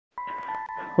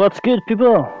What's good,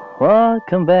 people?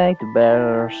 Welcome back to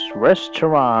Bear's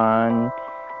Restaurant.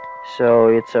 So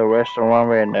it's a restaurant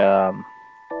where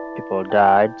people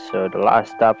died. So the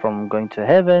last stop from going to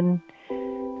heaven.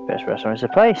 Bear's Restaurant is the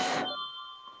place.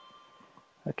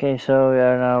 Okay, so we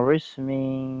are now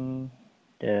resuming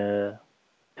the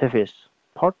previous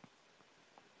part.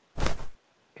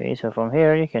 Okay, so from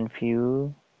here you can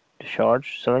view the shards.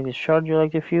 Select the shard you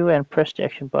like to view and press the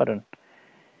action button.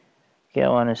 Okay, I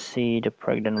want to see the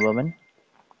pregnant woman.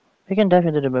 We can dive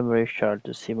into the memory shard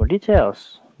to see more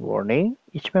details. Warning: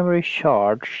 each memory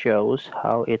shard shows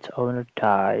how its owner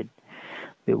died.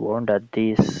 Be warned that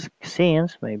these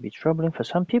scenes may be troubling for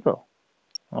some people.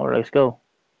 Alright, let's go.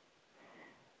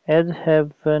 Ads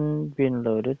haven't been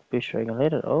loaded. Please try again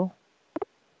later. Oh,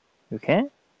 you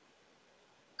can?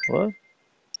 What?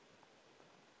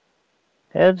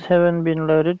 Ads haven't been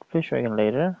loaded. Please try again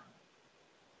later.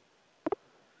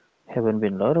 Haven't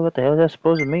been loaded? What the hell is that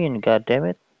supposed to mean? God damn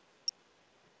it.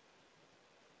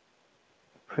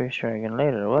 Please try again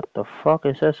later. What the fuck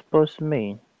is that supposed to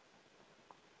mean?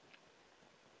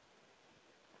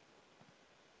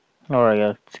 Alright,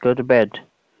 let's go to bed.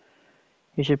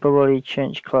 You should probably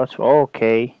change clothes.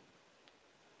 Okay.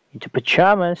 Into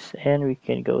pajamas and we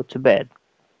can go to bed.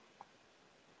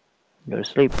 Go to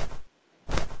sleep.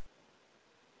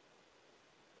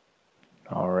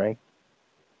 Alright.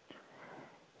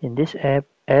 In this app,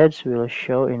 ads will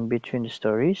show in between the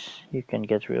stories. You can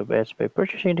get real ads by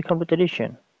purchasing the complete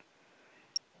edition.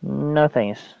 No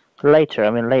thanks. Later,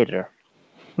 I mean later.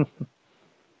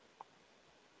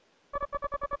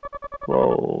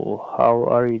 Whoa, how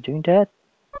are you doing that?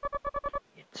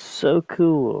 It's so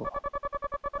cool.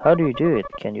 How do you do it?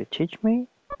 Can you teach me?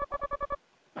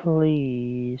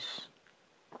 Please.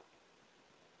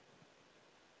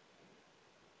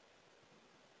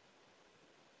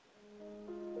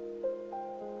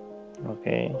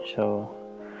 Okay, so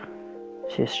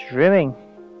she's streaming.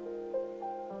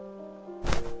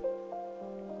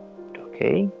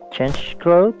 Okay, change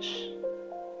clothes.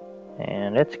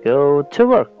 And let's go to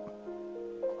work.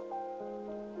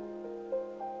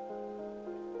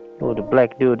 Oh, the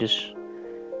black dude is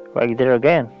right there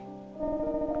again.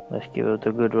 Let's give it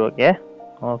a good work, yeah?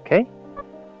 Okay.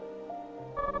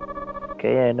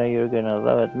 Okay, I know you're gonna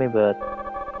laugh at me, but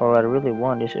all I really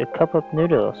want is a cup of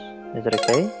noodles. Is that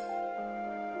okay?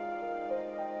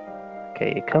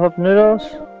 Okay, a cup of noodles?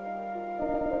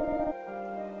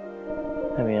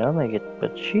 I mean, I'll make it,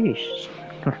 but jeez.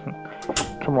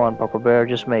 Come on, Papa Bear,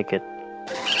 just make it.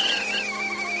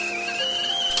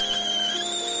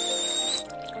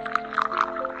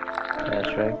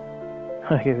 That's right.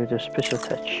 I'll give it a special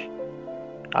touch.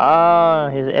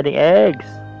 Ah, he's adding eggs.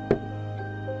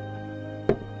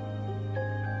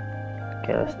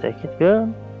 Okay, let's take it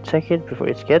good. Take it before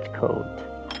it gets cold.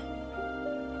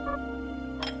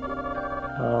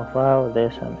 Oh wow,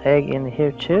 there's an egg in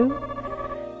here too.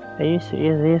 I used to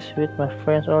eat this with my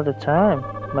friends all the time.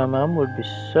 My mom would be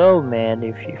so mad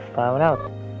if she found out.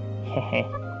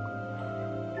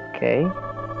 Okay,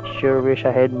 sure wish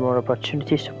I had more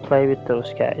opportunities to play with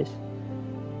those guys.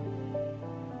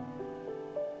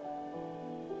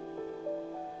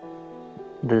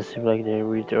 Doesn't seem like they're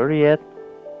really dirty yet.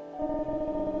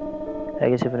 I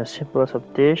guess even as simple as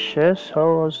of dishes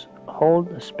hold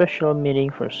a special meaning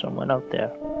for someone out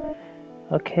there.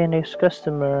 Okay, next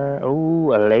customer.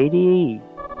 Oh, a lady.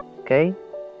 Okay.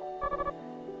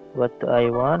 What do I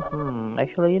want?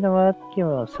 Actually, you know what? Give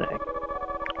me a sec.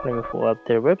 Let me pull up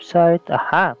their website.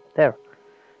 Aha, there.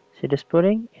 See this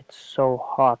pudding? It's so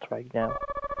hot right now.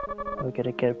 We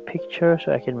gotta get a picture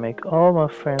so I can make all my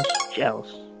friends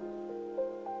jealous.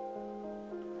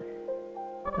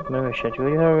 Memory chat, will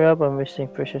you hurry up? I'm missing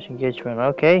precious engagement.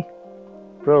 Okay,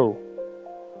 bro.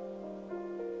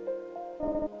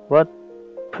 What?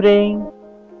 Pudding?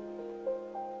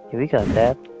 Yeah, we got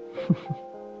that.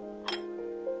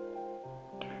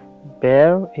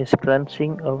 Bear is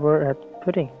glancing over at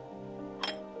pudding.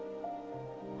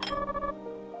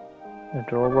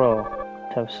 Adorable.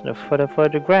 Times the photo for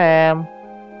the gram.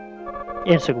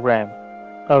 Instagram,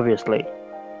 obviously.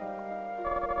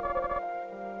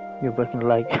 You're working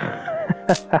like.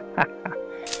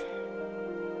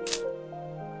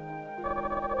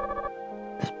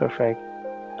 It's perfect.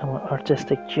 I'm an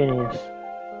artistic genius.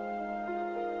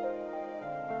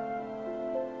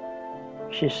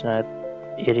 She's not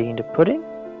eating the pudding?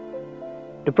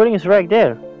 The pudding is right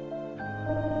there.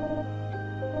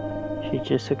 She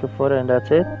just took a photo and that's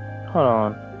it? Hold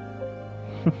on.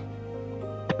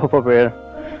 The Papa Bear.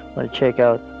 Wanna check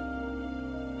out.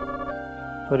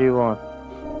 What do you want?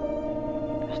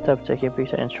 Stop taking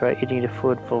pictures and try eating the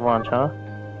food for once, huh?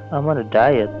 I'm on a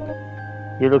diet.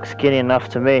 You look skinny enough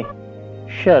to me.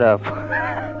 Shut up.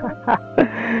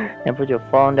 And put your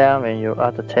phone down when you're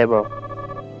at the table.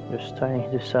 You're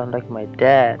starting to sound like my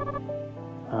dad.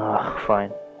 Ah,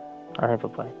 fine. I'll have a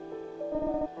bite.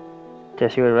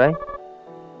 Tastes good, right?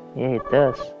 Yeah, it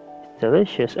does. It's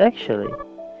delicious, actually.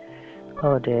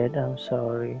 Oh, Dad, I'm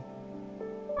sorry.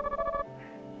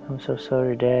 I'm so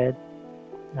sorry, Dad.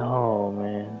 Oh,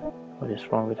 man. What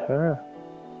is wrong with her?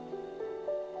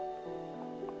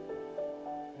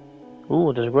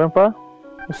 Ooh, there's Grandpa.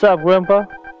 What's up, Grandpa?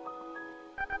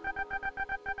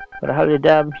 But I highly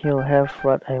doubt you'll have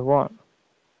what I want.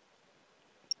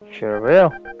 Sure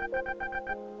will.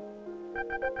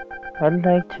 I'd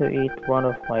like to eat one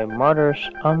of my mother's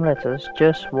omelets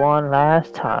just one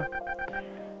last time.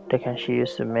 The kind she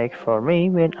used to make for me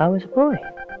when I was a boy.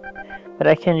 But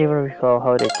I can't even recall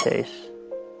how they taste.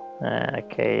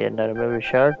 Okay, another movie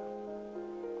shot.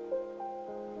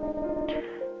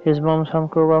 His mom's home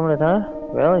cooked omelet, huh?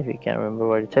 Well, if you can't remember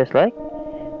what it tastes like,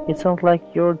 it sounds like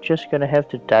you're just gonna have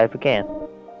to dive again.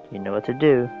 You know what to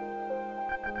do.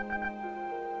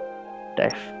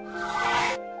 Dive.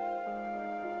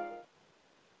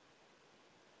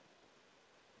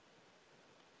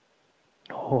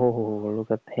 Oh,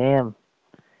 look at him.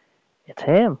 It's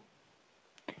him.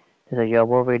 It's like you're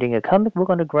reading a comic book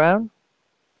on the ground.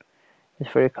 It's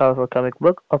a very colorful comic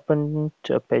book, open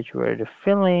to a page where the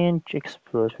villain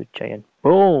explodes with giant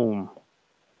boom.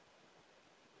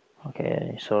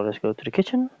 Okay, so let's go to the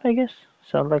kitchen, I guess.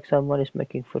 Sounds like someone is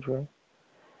making food, right?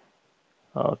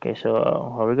 Okay, so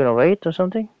are we gonna wait or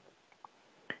something?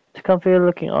 The comfy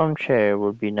looking armchair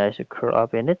would be nice to curl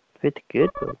up in it with a good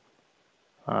book.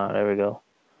 Ah, there we go.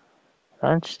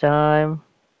 Lunchtime.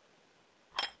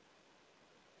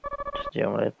 Just the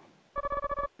omelette.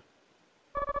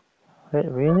 Wait,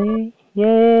 really?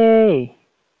 Yay!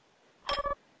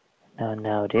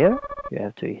 Now, dear, you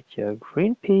have to eat your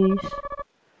green peas.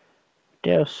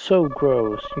 They are so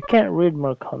gross. You can't read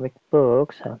more comic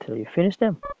books until you finish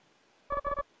them.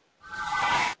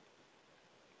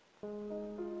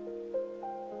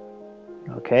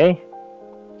 Okay,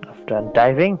 I've done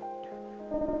diving.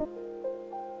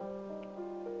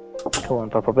 Come on,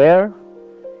 Papa Bear.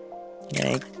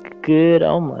 Make a good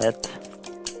omelette.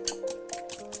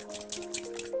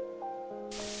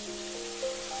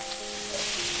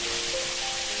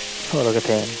 Oh, look at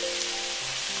him.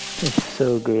 It's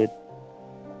so good.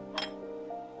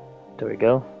 There we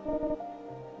go.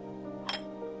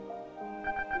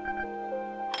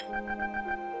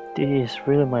 This is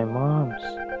really my mom's.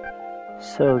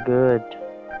 So good.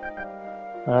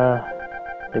 Ah,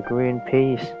 the green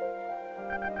peas.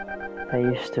 I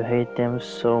used to hate them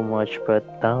so much, but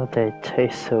now they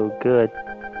taste so good.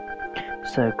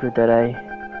 So good that I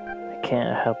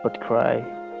can't help but cry.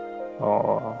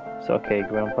 Oh, it's okay,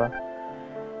 Grandpa.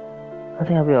 I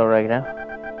think I'll be alright now.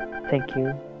 Thank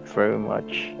you very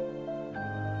much.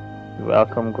 You're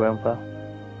welcome, Grandpa.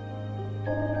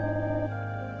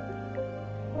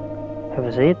 Have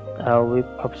a seat. I'll whip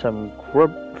up some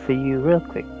grub for you real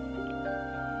quick.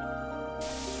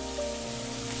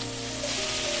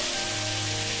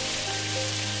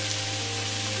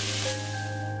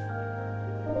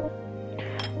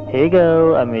 Here you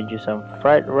go, I made you some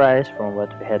fried rice from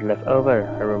what we had left over.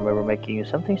 I remember making you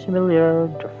something similar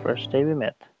the first day we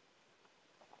met.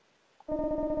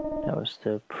 I was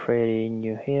still pretty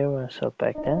new here when I saw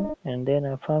back then, and then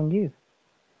I found you.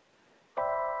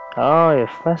 Oh, your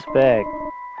flashback.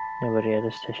 Nobody at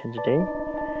the station today.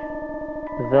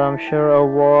 Though I'm sure a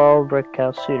war will break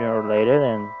out sooner or later,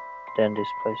 and then this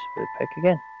place will be back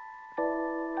again.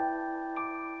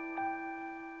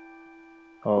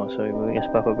 Oh, so you're moving as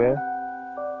Papa Bear?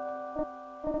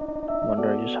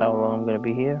 Wonder just how long I'm gonna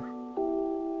be here.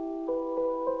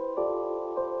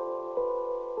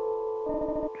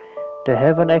 The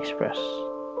Heaven Express.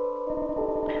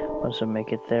 Once I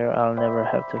make it there, I'll never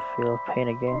have to feel pain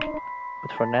again.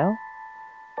 But for now,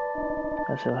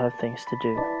 I still have things to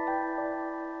do.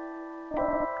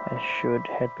 I should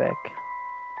head back.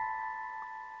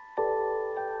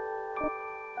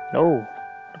 Oh,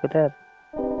 look at that.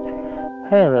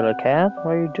 Hey, little cat,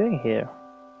 what are you doing here?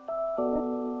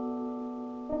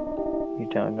 You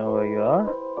don't know where you are?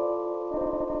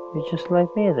 You're just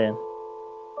like me then.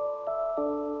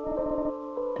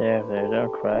 There,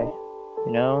 don't cry.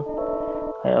 You know,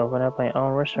 I opened up my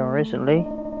own restaurant recently.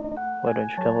 Why don't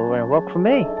you come over and work for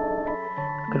me?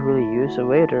 I could really use a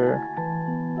waiter.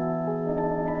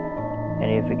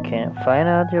 And if we can't find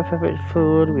out your favorite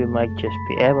food, we might just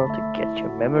be able to get your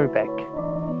memory back.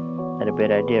 Not a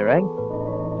bad idea, right?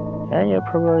 And you're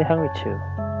probably hungry too.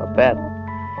 I bet.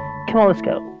 Come on, let's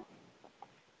go.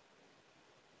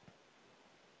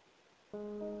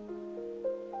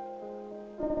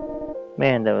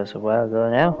 Man, that was a while ago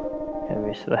now, and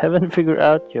we still haven't figured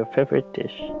out your favorite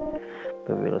dish.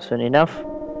 But we'll soon enough.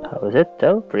 How was it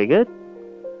though? Pretty good?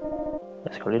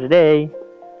 Let's call it a day.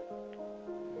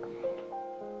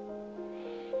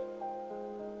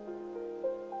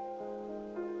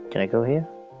 Can I go here?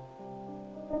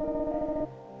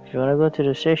 If you wanna go to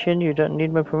the station, you don't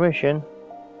need my permission.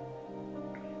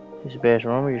 This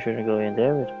bathroom, you shouldn't go in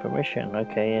there with permission.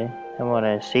 Okay, I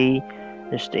wanna see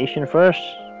the station first.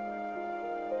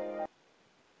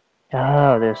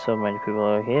 Oh, there's so many people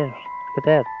over here. Look at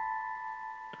that.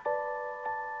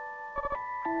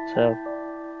 So,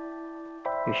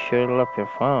 you should lock your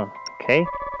phone, okay?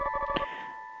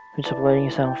 I'm just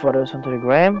uploading some photos onto the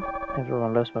gram.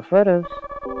 Everyone loves my photos.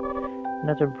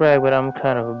 Not to brag, but I'm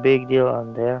kind of a big deal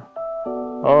on there.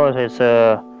 Oh, so it's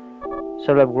a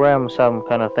celebgram, some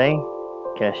kind of thing.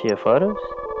 Can I see your photos?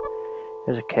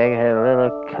 There's a cake, I had a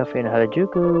little cafe in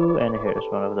Harajuku, and here's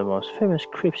one of the most famous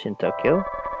crepes in Tokyo.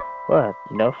 What?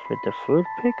 Enough with the food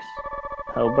pics?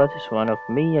 How about this one of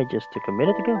me I just took a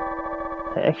minute ago?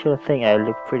 I actually think I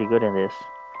look pretty good in this.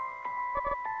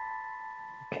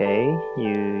 Okay,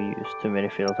 you use too many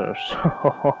filters.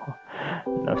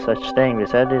 No such thing.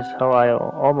 Besides, this is how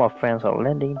all my friends are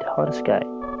landing the hottest guy.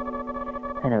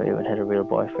 I never even had a real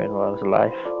boyfriend while I was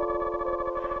alive.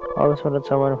 I always wanted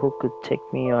someone who could take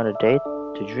me on a date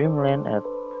to Dreamland at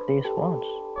least once.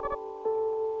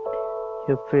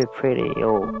 You're pretty,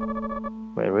 oh.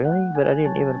 Wait, really? But I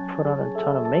didn't even put on a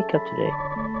ton of makeup today.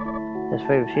 That's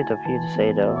very sweet of you to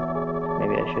say though.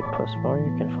 Maybe I should post more.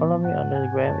 You can follow me on the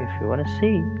gram if you want to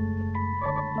see.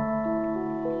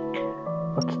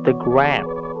 What's the gram?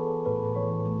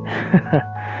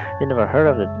 You never heard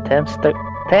of the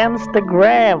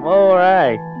Tamstagram?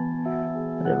 Alright.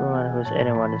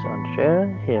 Anyone is on share.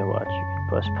 Here, watch. You can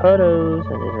post photos,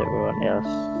 and does everyone else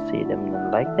see them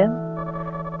and like them?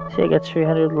 See, I got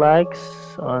 300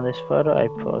 likes on this photo I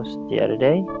posted the other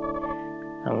day.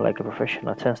 I'm like a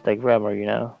professional Tamstagrammer, you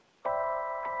know.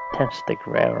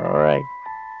 Tamstagrammer, alright.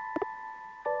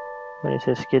 What is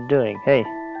this kid doing? Hey,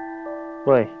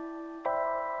 boy.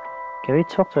 Can we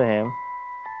talk to him?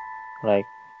 Like,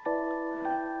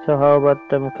 so how about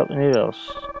them cup noodles?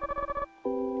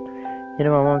 You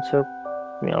know, my mom took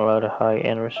me a lot of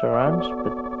high-end restaurants,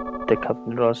 but the cup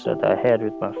noodles that I had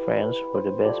with my friends were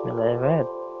the best meal I ever had.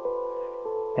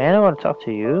 Man, I want to talk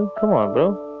to you. Come on,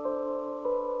 bro.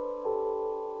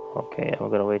 Okay, I'm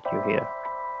gonna wait you here.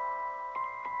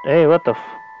 Hey, what the f...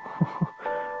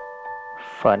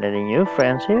 Find any new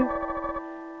friends here?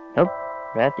 Nope,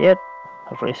 not yet.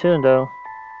 Hopefully soon, though.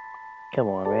 Come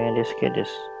on, man, this kid is...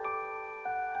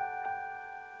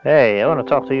 Hey, I want to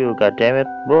talk to you, goddammit.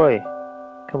 Boy,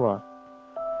 come on.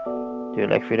 Do you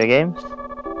like video games?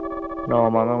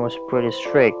 No, my mom was pretty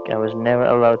strict. I was never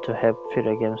allowed to have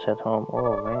video games at home.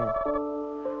 Oh, man.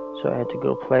 So I had to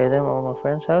go play them at all my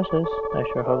friends' houses. I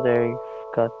sure hope they've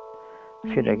got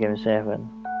video games in heaven.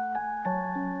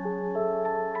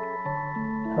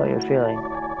 How are you feeling?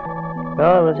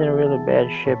 Well, I was in a really bad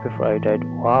shape before I died.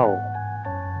 Wow.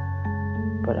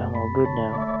 But I'm all good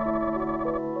now.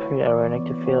 Pretty ironic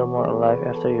to feel more alive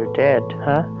after you're dead,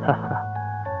 huh?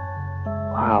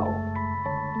 Wow.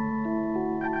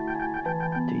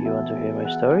 Do you want to hear my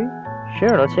story?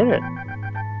 Sure, let's hear it.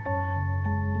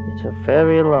 It's a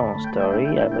very long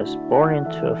story. I was born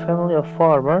into a family of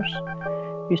farmers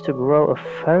who used to grow a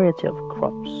variety of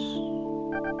crops.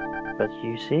 But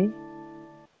you see,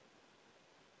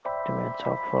 the man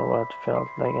talked for what felt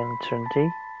like an eternity.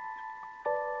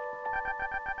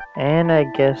 And I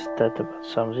guess that about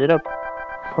sums it up.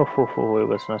 He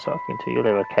was not talking to you,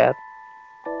 little cat.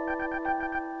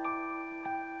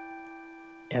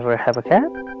 Ever have a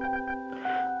cat?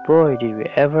 Boy, did we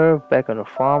ever. Back on the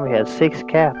farm we had 6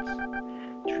 cats,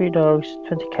 3 dogs,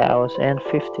 20 cows, and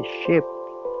 50 sheep.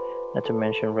 Not to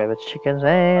mention rabbits, chickens,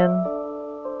 and...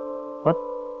 What?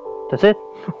 That's it?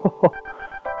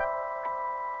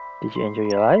 Did you enjoy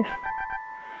your life?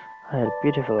 I had a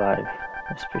beautiful life,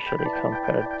 especially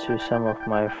compared to some of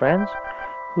my friends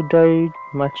who died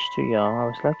much too young. I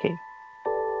was lucky.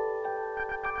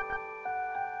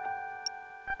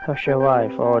 How's your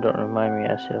wife? Oh, don't remind me.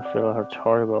 I still feel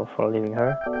horrible for leaving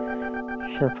her.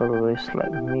 She'll probably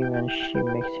slap me when she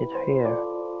makes it here.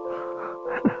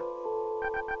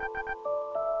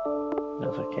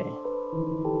 That's okay.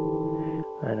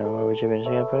 I know where would you been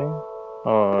happening?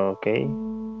 Oh, okay.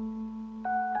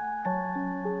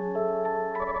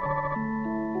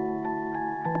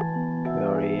 We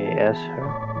already asked her.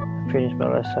 I finished my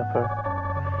last supper.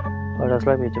 Oh, that's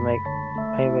likely to make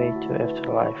my way to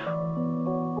afterlife.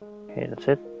 Okay, that's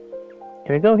it.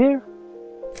 Can we go here?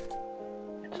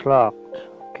 It's locked.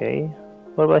 Okay.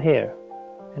 What about here?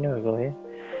 Anyway, go here.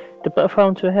 The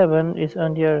platform to heaven is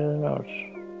on the other north.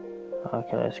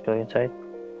 Okay, let's go inside.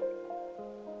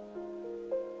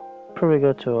 Probably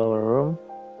go to our room.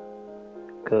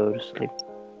 Go to sleep.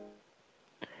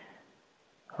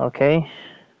 Okay.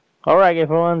 Alright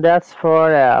everyone, that's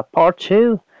for part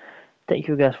 2. Thank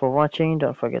you guys for watching.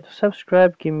 Don't forget to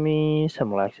subscribe, give me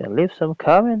some likes and leave some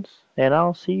comments. And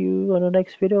I'll see you on the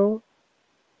next video.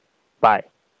 Bye.